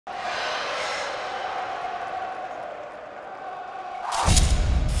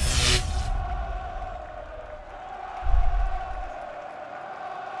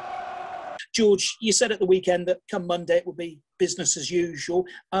George, you said at the weekend that come Monday it will be business as usual,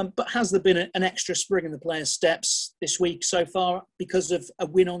 but has there been an extra spring in the players' steps this week so far because of a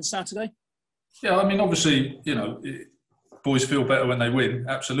win on Saturday? Yeah, I mean, obviously, boys feel better when they win,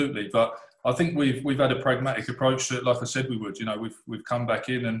 absolutely. But I think we've had a pragmatic approach to it, like I said we would. We've come back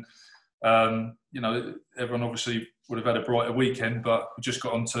in and, everyone obviously would have had a brighter weekend, but we just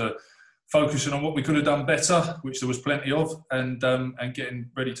got on to focusing on what we could have done better, which there was plenty of, and getting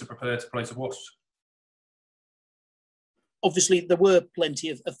ready to prepare to play to Wasps. Obviously, there were plenty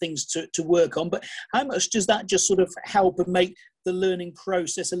of things to work on, but how much does that just sort of help and make the learning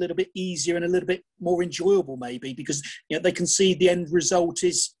process a little bit easier and a little bit more enjoyable, maybe, because they can see the end result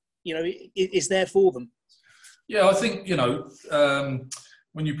is there for them? Yeah, I think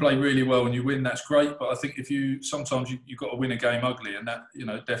when you play really well and you win, that's great. But I think sometimes you've got to win a game ugly, and that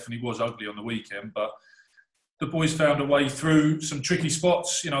definitely was ugly on the weekend. But the boys found a way through some tricky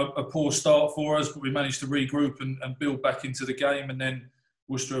spots. A poor start for us, but we managed to regroup and build back into the game. And then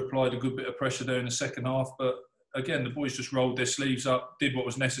Worcester applied a good bit of pressure there in the second half. But again, the boys just rolled their sleeves up, did what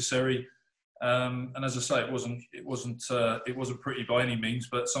was necessary. And as I say, it wasn't pretty by any means.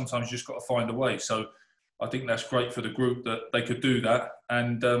 But sometimes you just got to find a way. So I think that's great for the group that they could do that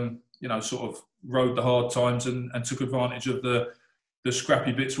and sort of rode the hard times and took advantage of the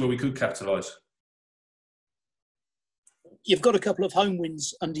scrappy bits where we could capitalise. You've got a couple of home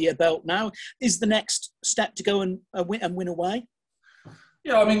wins under your belt now. Is the next step to go and win away?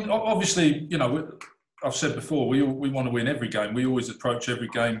 Yeah, I mean, obviously, I've said before, we want to win every game. We always approach every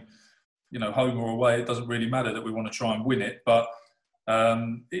game, home or away. It doesn't really matter that we want to try and win it. But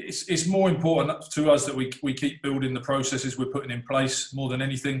it's more important to us that we keep building the processes we're putting in place more than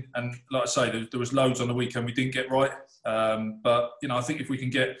anything. And like I say, there was loads on the weekend we didn't get right. But, I think if we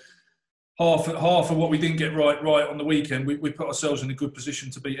can get half of what we didn't get right on the weekend, we put ourselves in a good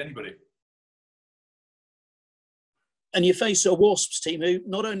position to beat anybody. And you face a Wasps team who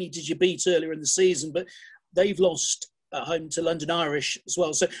not only did you beat earlier in the season, but they've lost at home to London Irish as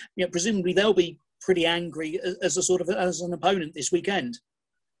well. So presumably they'll be pretty angry as an opponent this weekend.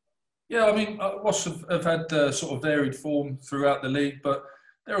 Yeah, I mean, Wasps have had sort of varied form throughout the league, but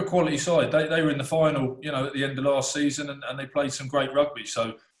they're a quality side. They were in the final, at the end of last season, and they played some great rugby.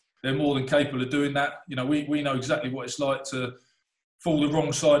 So they're more than capable of doing that. We know exactly what it's like to fall the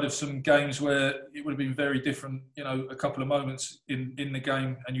wrong side of some games where it would have been very different, a couple of moments in the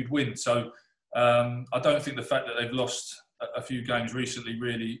game and you'd win. So I don't think the fact that they've lost a few games recently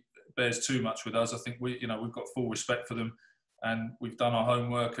really bears too much with us. I think we've got full respect for them and we've done our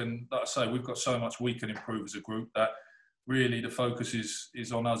homework. And like I say, we've got so much we can improve as a group that really the focus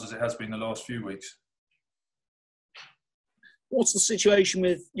is on us as it has been the last few weeks. What's the situation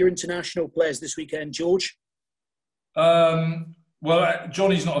with your international players this weekend, George? Well,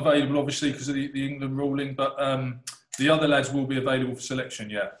 Johnny's not available, obviously, because of the England ruling, but the other lads will be available for selection,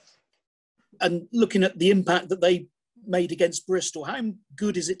 yeah. And looking at the impact that they made against Bristol, how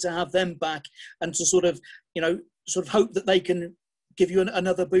good is it to have them back and to sort of hope that they can give you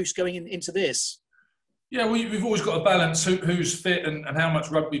another boost going into this? Yeah, we've always got to balance who's fit and how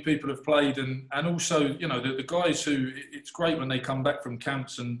much rugby people have played, and also the guys who, it's great when they come back from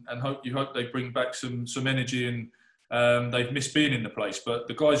camps and you hope they bring back some energy and they've missed being in the place. But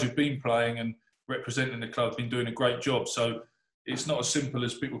the guys who've been playing and representing the club have been doing a great job. So it's not as simple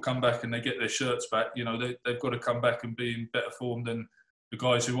as people come back and they get their shirts back. They've got to come back and be in better form than the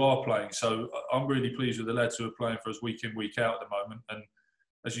guys who are playing. So I'm really pleased with the lads who are playing for us week in, week out at the moment. And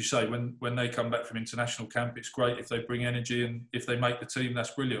as you say, when they come back from international camp, it's great if they bring energy, and if they make the team,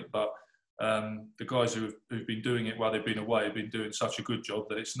 that's brilliant. But the guys who've been doing it while they've been away have been doing such a good job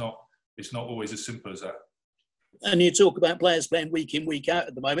that it's not always as simple as that. And you talk about players playing week in, week out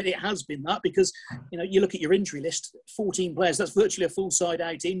at the moment. It has been that because, you look at your injury list, 14 players, that's virtually a full side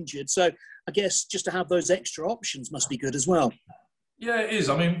out injured. So I guess just to have those extra options must be good as well. Yeah, it is.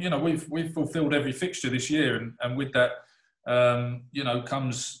 I mean, we've fulfilled every fixture this year, and with that,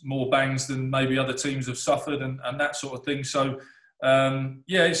 comes more bangs than maybe other teams have suffered and that sort of thing. So,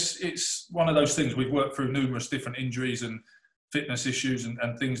 it's one of those things. We've worked through numerous different injuries and fitness issues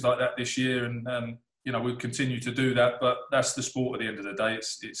and things like that this year, and we'll continue to do that. But that's the sport at the end of the day.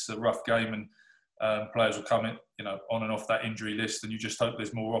 It's a rough game, and players will come in, on and off that injury list, and you just hope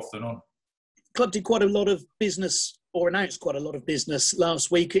there's more off than on. Club did quite a lot of business, or announced quite a lot of business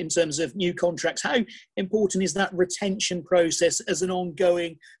last week in terms of new contracts. How important is that retention process as an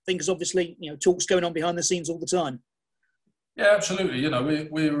ongoing thing? Because obviously, talks going on behind the scenes all the time. Yeah, absolutely.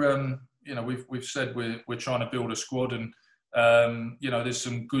 We've said we're trying to build a squad, and there's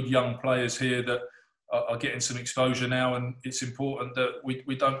some good young players here that are getting some exposure now, and it's important that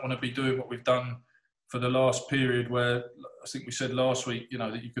we don't want to be doing what we've done for the last period, where I think we said last week, you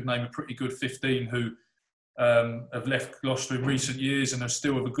know, that you could name a pretty good 15 who have left Gloucester in recent years and are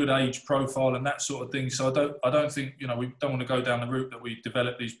still of a good age profile and that sort of thing. So I don't think, you know, we don't want to go down the route that we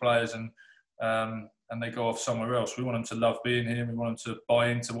develop these players and they go off somewhere else. We want them to love being here. We want them to buy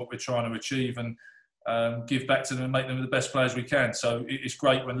into what we're trying to achieve and give back to them and make them the best players we can. So it's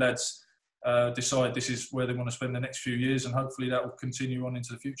great when lads decide this is where they want to spend the next few years, and hopefully that will continue on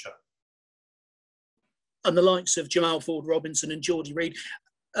into the future. And the likes of Jamal Ford-Robinson and Geordie Reid,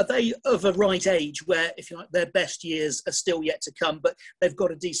 are they of a right age where, if you like, their best years are still yet to come, but they've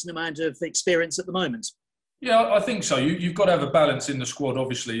got a decent amount of experience at the moment? Yeah, I think so. You've got to have a balance in the squad,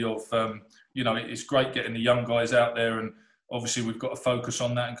 obviously, of, you know, it's great getting the young guys out there, and obviously we've got to focus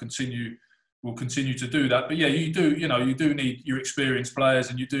on that and we'll continue to do that. But yeah, you do need your experienced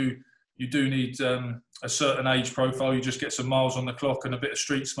players, and you do need a certain age profile. You just get some miles on the clock and a bit of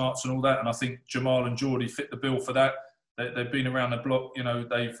street smarts and all that. And I think Jamal and Geordie fit the bill for that. They've been around the block, you know,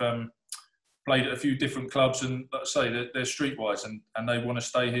 they've played at a few different clubs, and like I say, they're streetwise and they want to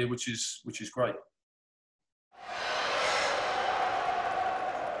stay here, which is great.